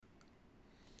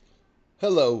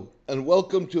Hello, and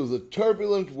welcome to the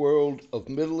Turbulent World of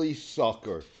Middle East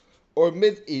Soccer, or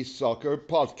Mid-East Soccer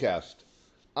podcast.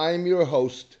 I'm your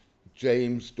host,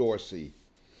 James Dorsey.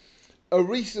 A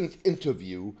recent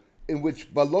interview in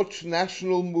which Baloch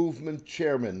National Movement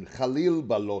chairman Khalil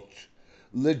Baloch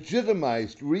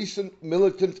legitimized recent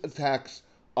militant attacks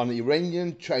on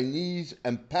Iranian, Chinese,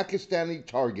 and Pakistani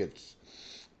targets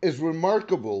is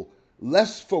remarkable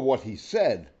less for what he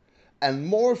said and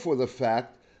more for the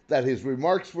fact that his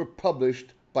remarks were published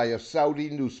by a Saudi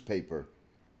newspaper.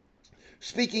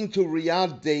 Speaking to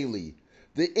Riyadh Daily,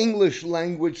 the English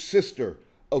language sister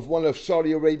of one of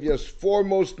Saudi Arabia's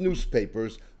foremost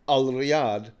newspapers, Al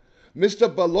Riyadh,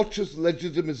 Mr. Baloch's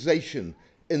legitimization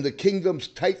in the kingdom's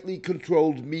tightly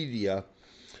controlled media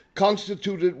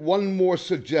constituted one more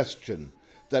suggestion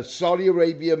that Saudi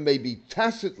Arabia may be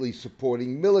tacitly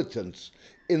supporting militants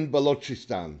in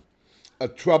Balochistan, a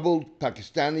troubled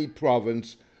Pakistani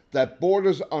province that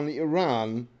borders on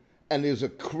Iran and is a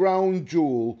crown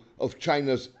jewel of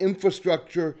China's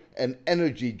infrastructure and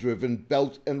energy-driven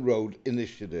Belt and Road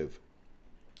Initiative.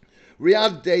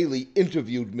 Riyadh Daily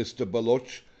interviewed Mr.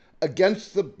 Baloch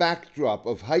against the backdrop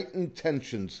of heightened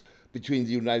tensions between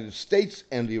the United States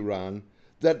and Iran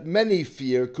that many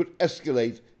fear could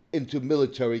escalate into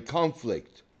military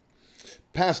conflict.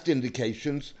 Past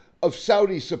indications of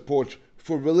Saudi support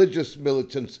for religious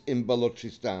militants in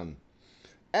Balochistan,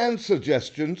 and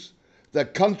suggestions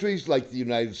that countries like the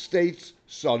United States,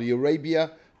 Saudi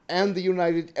Arabia, and the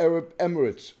United Arab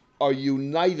Emirates are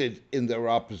united in their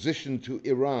opposition to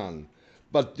Iran,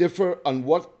 but differ on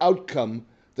what outcome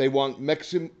they want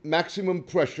maximum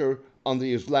pressure on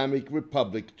the Islamic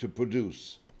Republic to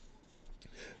produce.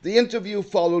 The interview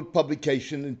followed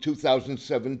publication in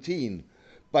 2017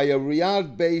 by a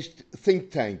Riyadh-based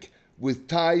think tank with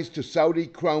ties to Saudi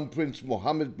Crown Prince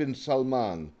Mohammed bin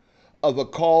Salman of a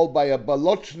call by a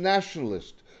Baloch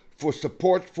nationalist for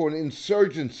support for an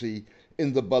insurgency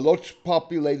in the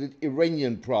Baloch-populated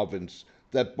Iranian province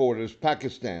that borders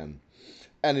Pakistan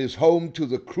and is home to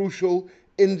the crucial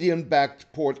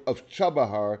Indian-backed port of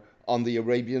Chabahar on the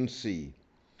Arabian Sea.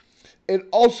 It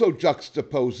also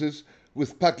juxtaposes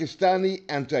with Pakistani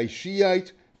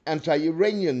anti-Shiite,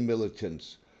 anti-Iranian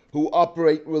militants who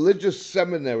operate religious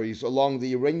seminaries along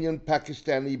the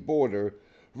Iranian-Pakistani border,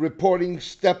 reporting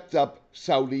stepped-up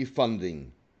Saudi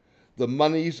funding. The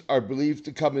monies are believed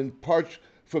to come in part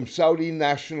from Saudi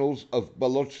nationals of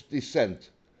Baloch descent,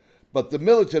 but the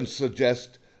militants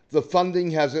suggest the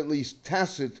funding has at least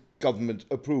tacit government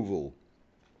approval.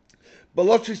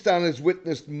 Balochistan has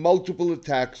witnessed multiple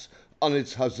attacks on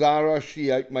its Hazara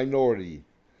Shiite minority,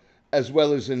 as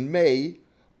well as in May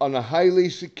on a highly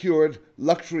secured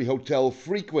luxury hotel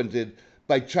frequented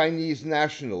by Chinese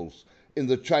nationals in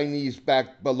the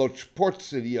Chinese-backed Baloch port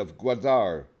city of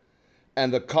Gwadar,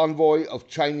 and a convoy of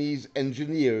Chinese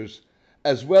engineers,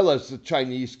 as well as the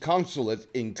Chinese consulate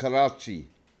in Karachi.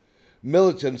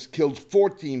 Militants killed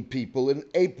 14 people in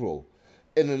April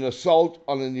in an assault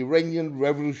on an Iranian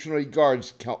Revolutionary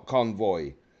Guards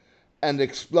convoy, and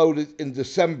exploded in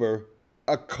December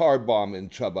a car bomb in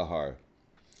Chabahar.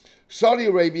 Saudi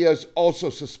Arabia is also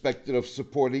suspected of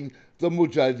supporting the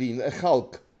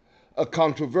Mujahideen-e-Khalq, a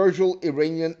controversial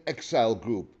Iranian exile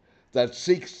group that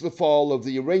seeks the fall of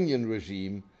the Iranian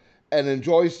regime and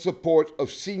enjoys support of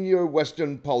senior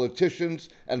Western politicians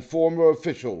and former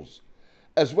officials,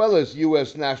 as well as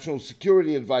U.S. National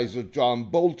Security Advisor John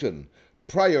Bolton,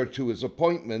 prior to his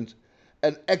appointment,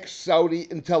 and ex-Saudi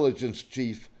intelligence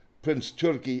chief Prince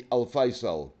Turki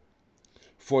al-Faisal.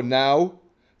 For now,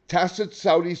 tacit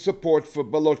Saudi support for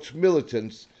Baloch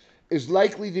militants is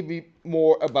likely to be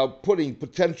more about putting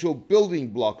potential building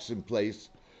blocks in place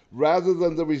rather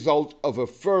than the result of a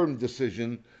firm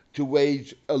decision to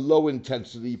wage a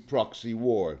low-intensity proxy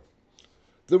war.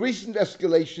 The recent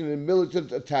escalation in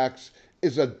militant attacks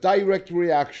is a direct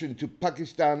reaction to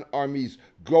Pakistan Army's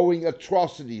growing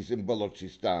atrocities in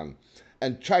Balochistan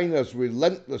and China's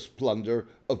relentless plunder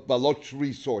of Baloch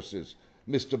resources,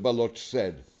 Mr. Baloch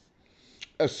said,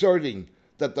 asserting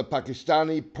that the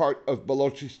Pakistani part of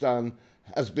Balochistan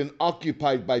has been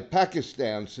occupied by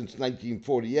Pakistan since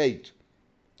 1948.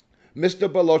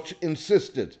 Mr. Baloch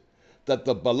insisted that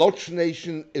the Baloch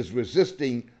nation is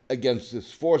resisting against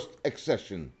this forced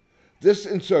accession. This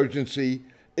insurgency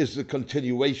is the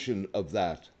continuation of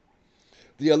that.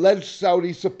 The alleged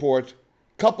Saudi support,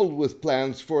 coupled with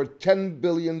plans for a $10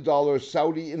 billion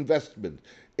Saudi investment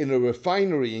in a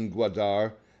refinery in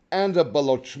Gwadar and a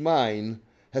Baloch mine,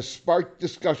 has sparked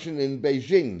discussion in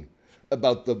Beijing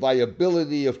about the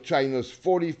viability of China's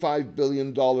 $45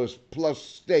 billion plus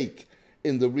stake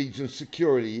in the region's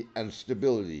security and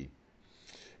stability.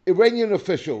 Iranian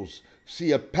officials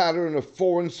see a pattern of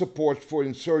foreign support for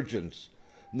insurgents,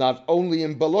 not only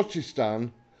in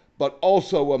Balochistan, but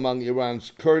also among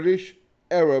Iran's Kurdish,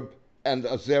 Arab, and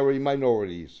Azeri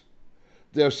minorities.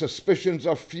 Their suspicions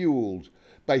are fueled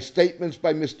by statements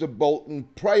by Mr. Bolton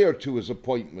prior to his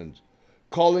appointment,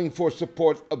 calling for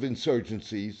support of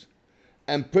insurgencies,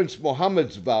 and Prince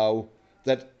Mohammed's vow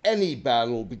that any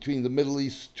battle between the Middle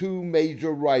East's two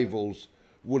major rivals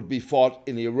would be fought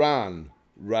in Iran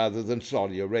rather than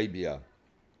Saudi Arabia.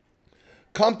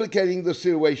 Complicating the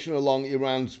situation along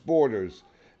Iran's borders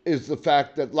is the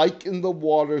fact that, like in the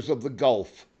waters of the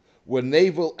Gulf, where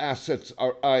naval assets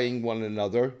are eyeing one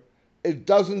another, it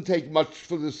doesn't take much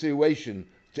for the situation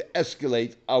to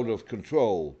escalate out of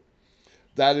control.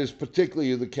 That is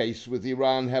particularly the case with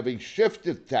Iran having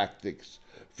shifted tactics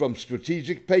from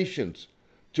strategic patience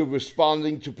to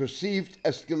responding to perceived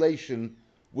escalation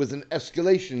with an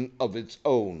escalation of its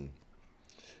own.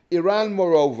 Iran,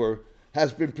 moreover,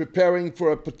 has been preparing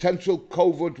for a potential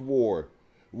covert war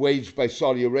waged by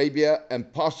Saudi Arabia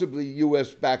and possibly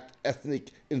US-backed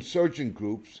ethnic insurgent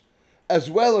groups, as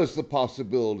well as the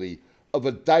possibility of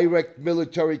a direct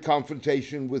military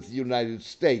confrontation with the United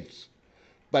States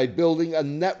by building a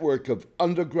network of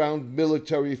underground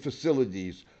military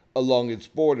facilities along its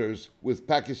borders with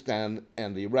Pakistan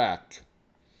and Iraq.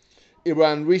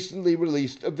 Iran recently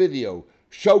released a video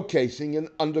showcasing an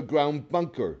underground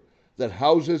bunker that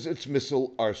houses its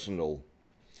missile arsenal.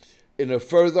 In a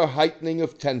further heightening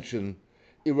of tension,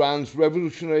 Iran's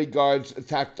Revolutionary Guards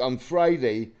attacked on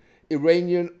Friday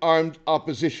Iranian armed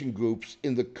opposition groups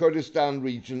in the Kurdistan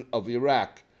region of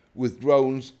Iraq with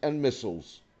drones and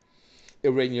missiles.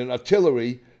 Iranian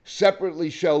artillery separately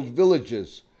shelled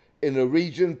villages in a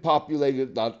region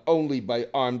populated not only by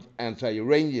armed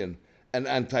anti-Iranian and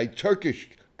anti-Turkish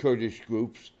Kurdish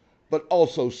groups, but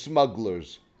also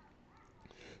smugglers.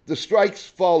 The strikes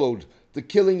followed the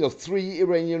killing of 3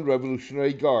 Iranian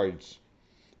Revolutionary Guards.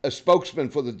 A spokesman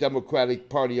for the Democratic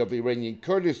Party of Iranian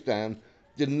Kurdistan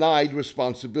denied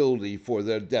responsibility for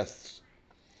their deaths.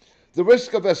 The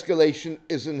risk of escalation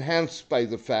is enhanced by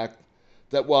the fact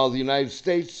that while the United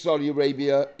States, Saudi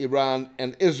Arabia, Iran,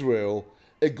 and Israel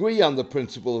agree on the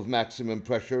principle of maximum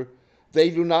pressure, they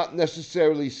do not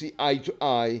necessarily see eye to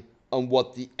eye on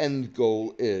what the end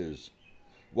goal is.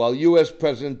 While US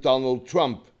President Donald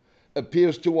Trump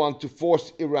appears to want to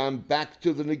force Iran back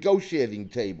to the negotiating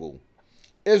table,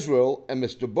 Israel and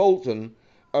Mr. Bolton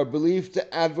are believed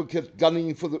to advocate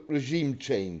gunning for the regime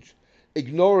change,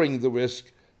 ignoring the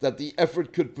risk that the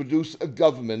effort could produce a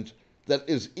government that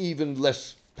is even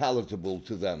less palatable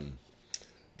to them.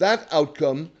 That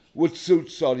outcome would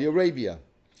suit Saudi Arabia,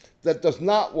 that does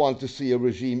not want to see a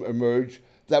regime emerge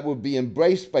that would be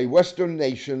embraced by Western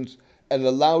nations and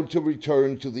allowed to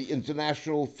return to the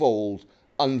international fold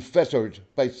unfettered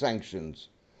by sanctions.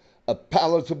 A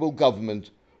palatable government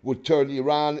would turn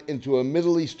Iran into a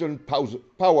Middle Eastern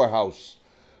powerhouse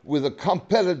with a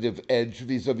competitive edge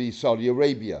vis-à-vis Saudi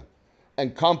Arabia,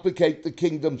 and complicate the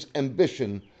kingdom's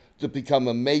ambition to become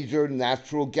a major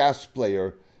natural gas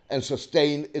player and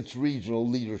sustain its regional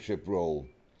leadership role.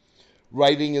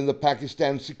 Writing in the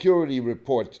Pakistan Security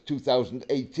Report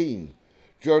 2018,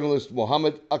 journalist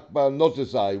Mohammad Akbar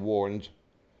Notazai warned,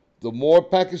 "The more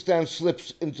Pakistan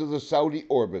slips into the Saudi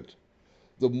orbit,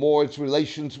 the more its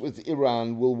relations with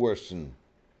Iran will worsen.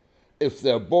 If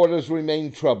their borders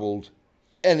remain troubled,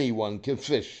 anyone can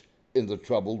fish in the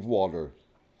troubled water."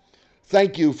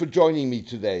 Thank you for joining me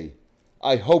today.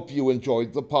 I hope you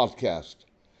enjoyed the podcast.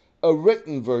 A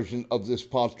written version of this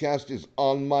podcast is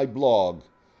on my blog,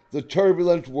 The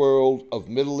Turbulent World of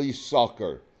Middle East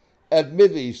Soccer, at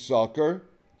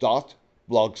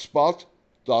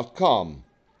mideastsoccer.blogspot.com.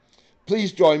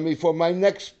 Please join me for my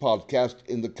next podcast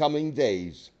in the coming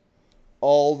days.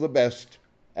 All the best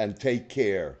and take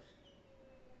care.